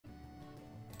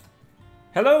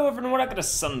Hello everyone, welcome to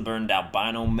Sunburned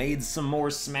Albino. Made some more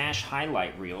Smash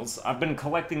highlight reels. I've been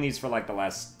collecting these for like the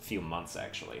last few months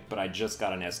actually, but I just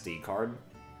got an SD card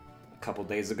a couple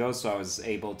days ago, so I was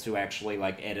able to actually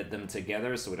like edit them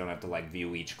together so we don't have to like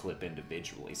view each clip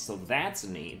individually. So that's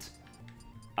neat.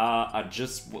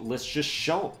 Let's just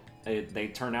show it. They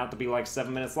turn out to be like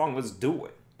 7 minutes long. Let's do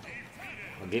it.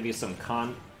 I'll give you some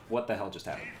What the hell just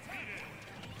happened?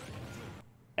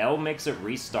 L makes it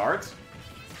restart?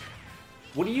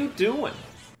 What are you doing?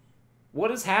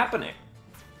 What is happening?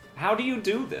 How do you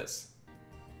do this?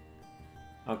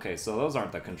 Okay, so those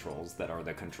aren't the controls that are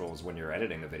the controls when you're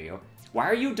editing the video. Why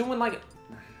are you doing like...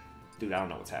 Dude, I don't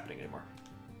know what's happening anymore.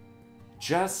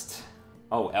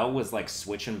 Oh, L was like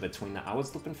switching between the... I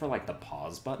was looking for like the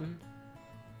pause button.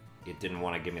 It didn't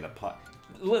want to give me the pause.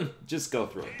 Just go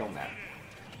through it, don't matter.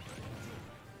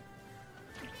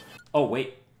 Oh,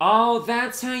 wait. Oh,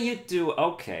 that's how you do...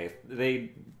 Okay,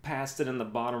 they... passed it in the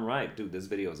bottom right. Dude, this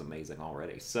video is amazing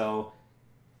already. So,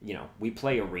 you know, we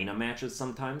play arena matches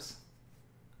sometimes.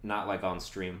 Not like on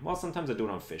stream. Well, sometimes I do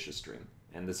it on Fish's stream.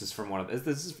 And this is from one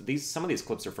of... Some of these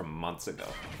clips are from months ago.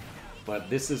 But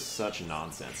this is such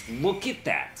nonsense. Look at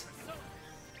that!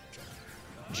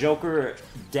 Joker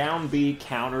down B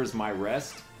counters my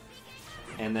rest.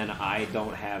 And then I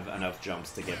don't have enough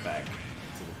jumps to get back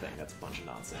to the thing. That's a bunch of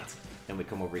nonsense. Then we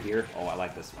come over here. Oh, I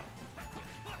like this one.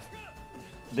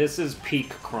 This is peak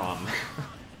Crom.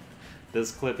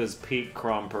 This clip is peak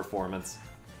Crom performance.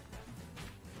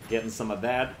 Getting some of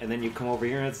that, and then you come over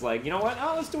here and it's like, you know what?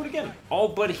 Oh, let's do it again. Oh,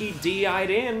 but he DI'd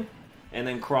in, and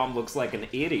then Crom looks like an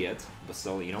idiot. But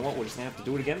so, you know what? We're just gonna have to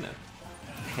do it again then.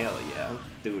 Hell yeah.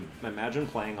 Dude, imagine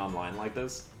playing online like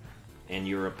this, and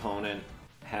your opponent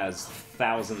has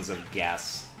thousands of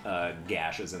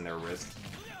gashes in their wrist.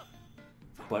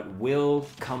 But will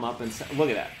come up and say, look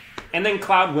at that. And then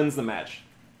Cloud wins the match.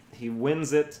 He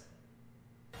wins it.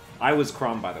 I was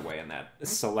Crom, by the way, in that.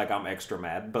 So, like, I'm extra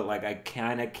mad. But, like, I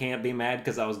kind of can't be mad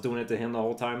because I was doing it to him the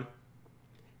whole time.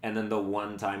 And then the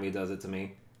one time he does it to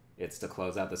me, it's to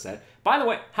close out the set. By the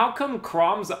way, how come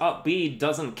Crom's up B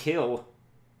doesn't kill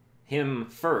him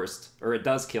first? Or it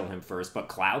does kill him first, but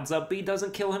Cloud's up B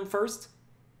doesn't kill him first?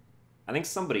 I think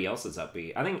somebody else's up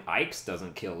B. I think Ike's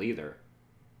doesn't kill either.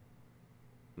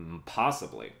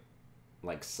 Possibly.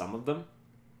 Like, some of them?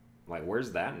 Like,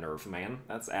 where's that nerf, man?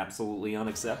 That's absolutely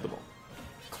unacceptable.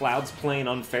 Cloud's playing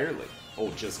unfairly.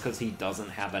 Oh, just because he doesn't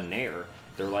have a Nair,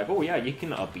 they're like, oh yeah, you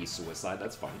can up B suicide,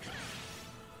 that's fine.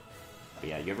 But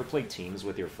yeah, you ever play teams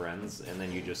with your friends, and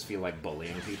then you just feel like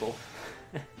bullying people?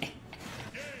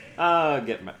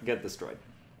 Get destroyed.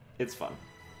 It's fun.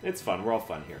 It's fun, we're all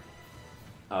fun here.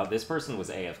 This person was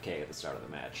AFK at the start of the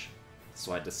match.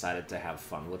 So I decided to have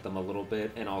fun with them a little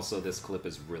bit, and also this clip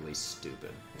is really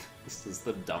stupid. This is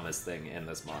the dumbest thing in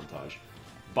this montage.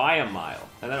 By a mile.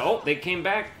 And then, oh, they came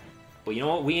back. But you know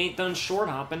what? We ain't done short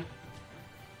hopping.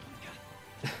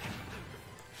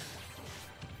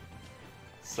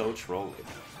 So trolly.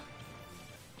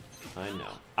 I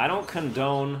know. I don't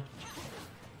condone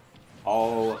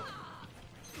all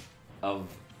of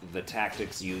the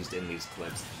tactics used in these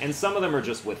clips. And some of them are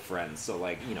just with friends, so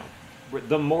like, you know,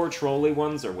 the more trolly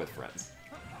ones are with friends.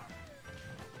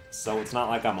 So it's not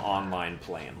like I'm online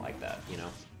playing like that, you know?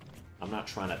 I'm not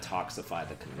trying to toxify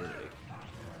the community.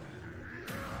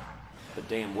 But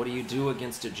damn, what do you do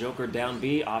against a Joker down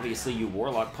B? Obviously you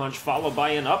Warlock Punch followed by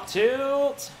an up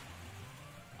tilt!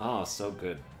 Oh, so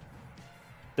good.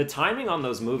 The timing on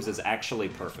those moves is actually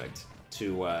perfect.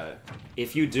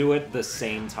 If you do it the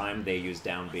same time they use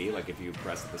down B, like if you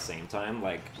press at the same time,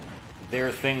 like, their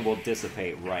thing will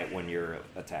dissipate right when your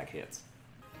attack hits.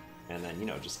 And then, you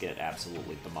know, just get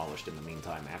absolutely demolished in the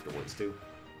meantime afterwards, too.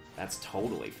 That's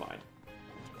totally fine.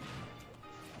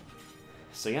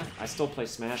 So yeah, I still play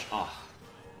Smash. Oh,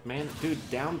 man, dude,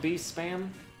 down B spam?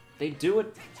 They do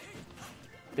it.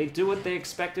 They do it, they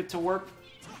expect it to work,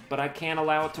 but I can't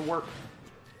allow it to work.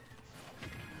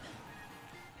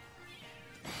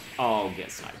 Oh,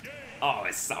 get sniped. Oh,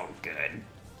 it's so good.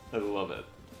 I love it.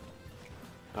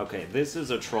 Okay, this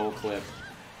is a troll clip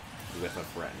with a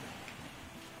friend.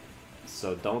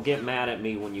 So don't get mad at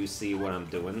me when you see what I'm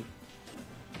doing.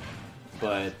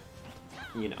 But,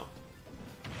 you know.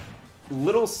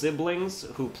 Little siblings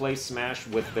who play Smash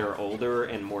with their older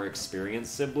and more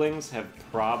experienced siblings have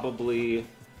probably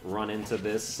run into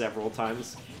this several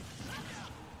times.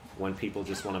 When people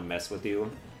just want to mess with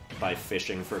you by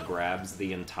fishing for grabs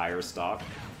the entire stock.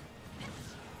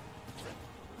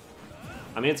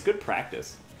 I mean, it's good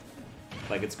practice.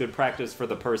 Like, it's good practice for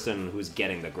the person who's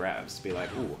getting the grabs. Be like,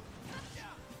 ooh.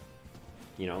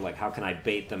 You know, like, how can I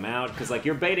bait them out? Because, like,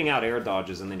 you're baiting out air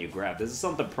dodges and then you grab. This is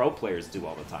something pro players do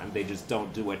all the time. They just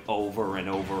don't do it over and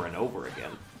over and over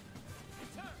again.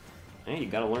 Hey, you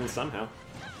gotta learn somehow.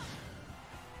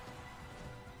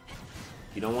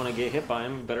 If you don't want to get hit by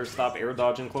him, you better stop air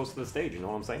dodging close to the stage, you know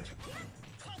what I'm saying?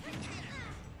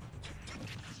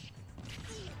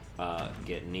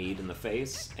 Get kneed in the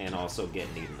face, and also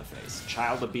get kneed in the face.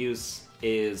 Child abuse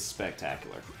is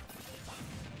spectacular.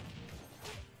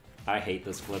 I hate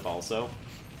this flip also.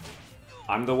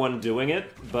 I'm the one doing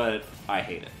it, but I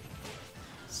hate it.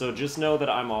 So just know that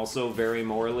I'm also very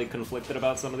morally conflicted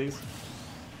about some of these.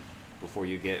 Before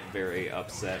you get very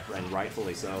upset, and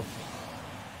rightfully so.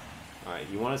 Alright,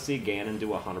 you want to see Ganon do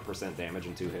 100% damage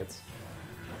in 2 hits?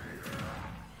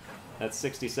 That's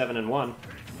 67 in 1.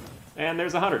 And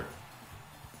there's 100.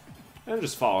 And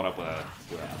just follow it up with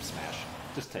a up smash.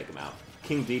 Just take him out.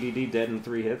 King DDD dead in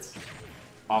 3 hits.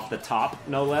 Off the top,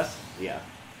 no less. Yeah,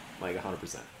 like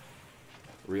 100%.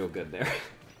 Real good there.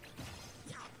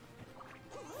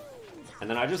 And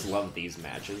then I just love these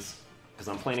matches. Because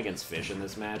I'm playing against Fish in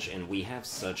this match, and we have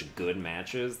such good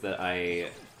matches that I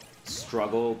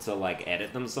struggle to, like,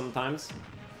 edit them sometimes.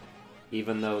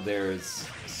 Even though there's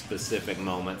specific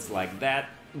moments like that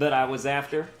that I was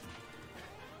after.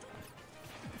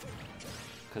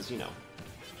 Because, you know,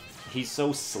 he's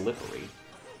so slippery,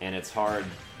 and it's hard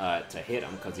to hit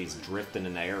him because he's drifting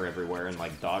in the air everywhere and,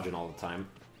 like, dodging all the time.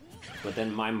 But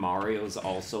then my Mario's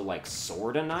also, like,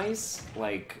 sorta nice.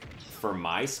 Like, for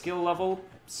my skill level,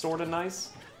 sorta nice.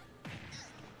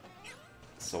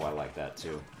 So I like that,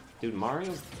 too. Dude,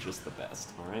 Mario's just the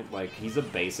best, alright? Like, he's a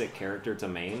basic character to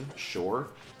main, sure,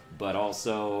 but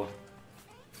also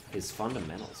his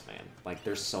fundamentals, man. Like,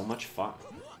 they're so much fun.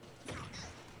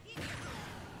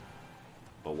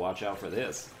 But watch out for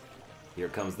this. Here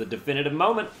comes the definitive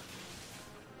moment.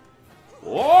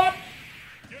 What?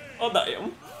 Oh,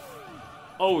 damn.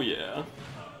 Oh, yeah.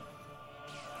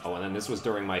 Oh, and then this was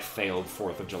during my failed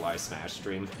 4th of July Smash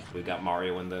stream. We got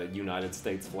Mario in the United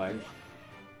States flag.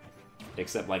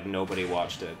 Except, like, nobody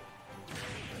watched it.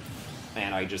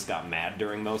 And I just got mad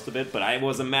during most of it, but I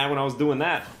wasn't mad when I was doing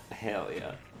that. Hell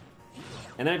yeah.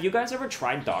 And then have you guys ever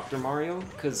tried Dr. Mario?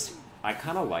 Because I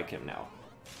kind of like him now.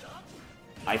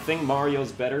 I think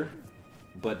Mario's better,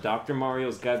 but Dr.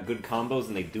 Mario's got good combos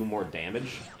and they do more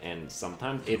damage, and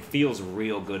sometimes it feels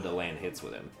real good to land hits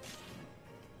with him.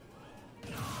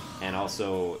 And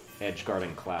also,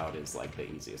 edgeguarding Cloud is like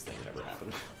the easiest thing that ever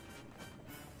happened.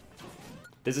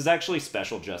 This is actually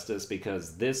special justice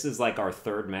because this is like our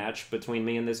 3rd match between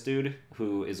me and this dude,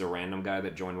 who is a random guy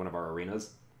that joined one of our arenas.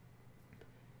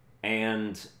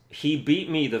 And he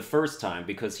beat me the first time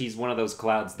because he's one of those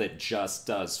Clouds that just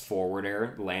does forward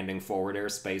air, landing forward air,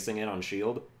 spacing it on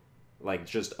shield. Like,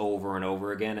 just over and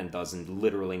over again and does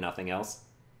literally nothing else.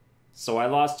 So I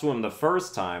lost to him the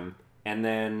first time, and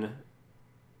then...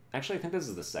 Actually, I think this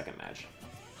is the 2nd match.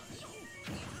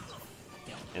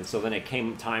 And so then it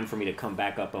came time for me to come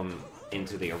back up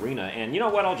into the arena, and you know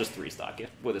what? I'll just 3-stock you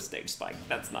with a stage spike.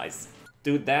 That's nice.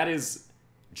 Dude, that is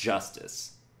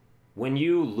justice. When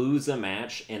you lose a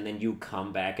match and then you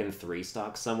come back and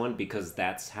 3-stock someone because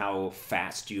that's how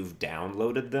fast you've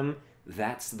downloaded them,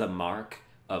 that's the mark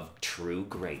of true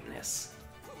greatness.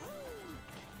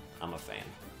 I'm a fan.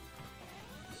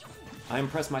 I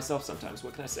impress myself sometimes,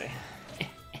 what can I say?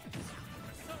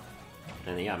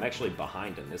 And yeah, I'm actually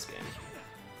behind in this game.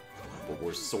 But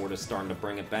we're sort of starting to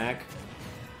bring it back.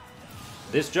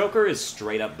 This Joker is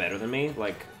straight up better than me.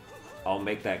 Like, I'll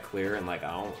make that clear, and like,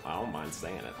 I don't mind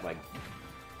saying it. Like,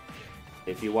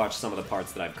 if you watch some of the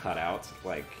parts that I've cut out,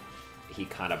 like, he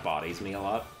kind of bodies me a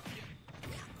lot.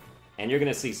 And you're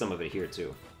gonna see some of it here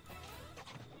too.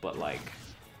 But like,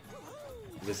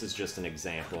 this is just an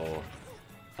example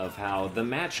of how the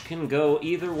match can go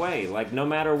either way. Like, no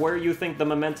matter where you think the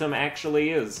momentum actually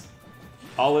is,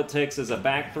 all it takes is a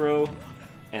back throw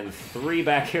and 3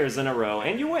 back airs in a row,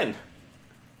 and you win.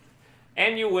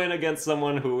 And you win against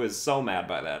someone who is so mad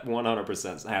by that.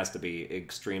 100% has to be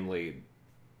extremely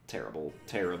terrible,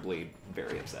 terribly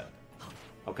very upset.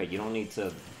 Okay, you don't need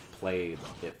to play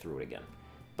it through it again.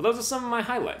 But those are some of my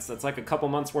highlights. That's like a couple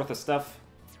months worth of stuff.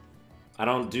 I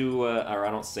don't do, or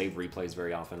I don't save replays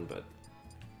very often, but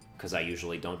because I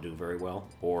usually don't do very well,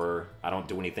 or I don't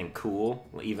do anything cool,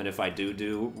 even if I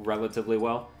do relatively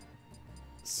well.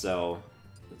 So,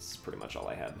 that's pretty much all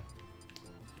I had.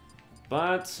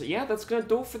 But, yeah, that's gonna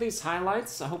do it for these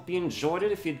highlights. I hope you enjoyed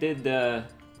it. If you did,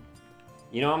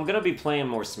 you know, I'm gonna be playing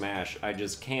more Smash. I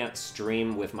just can't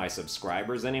stream with my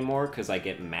subscribers anymore, because I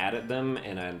get mad at them,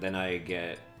 and then I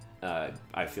get,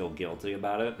 I feel guilty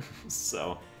about it.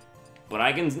 So, But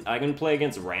I can play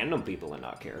against random people and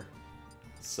not care.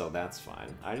 So that's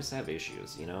fine. I just have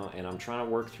issues, you know, and I'm trying to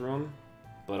work through them.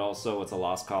 But also, it's a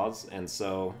lost cause, and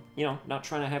so, you know, not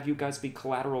trying to have you guys be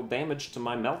collateral damage to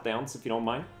my meltdowns, if you don't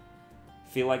mind.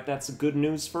 Feel like that's good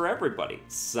news for everybody.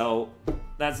 So,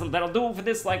 that'll do it for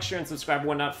this. Like, share, and subscribe,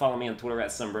 whatnot. Follow me on Twitter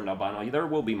at Sunburned Albino. There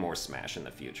will be more Smash in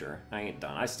the future. I ain't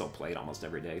done. I still play it almost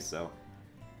every day, so...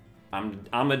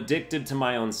 I'm addicted to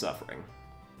my own suffering.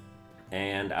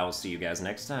 And I will see you guys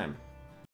next time.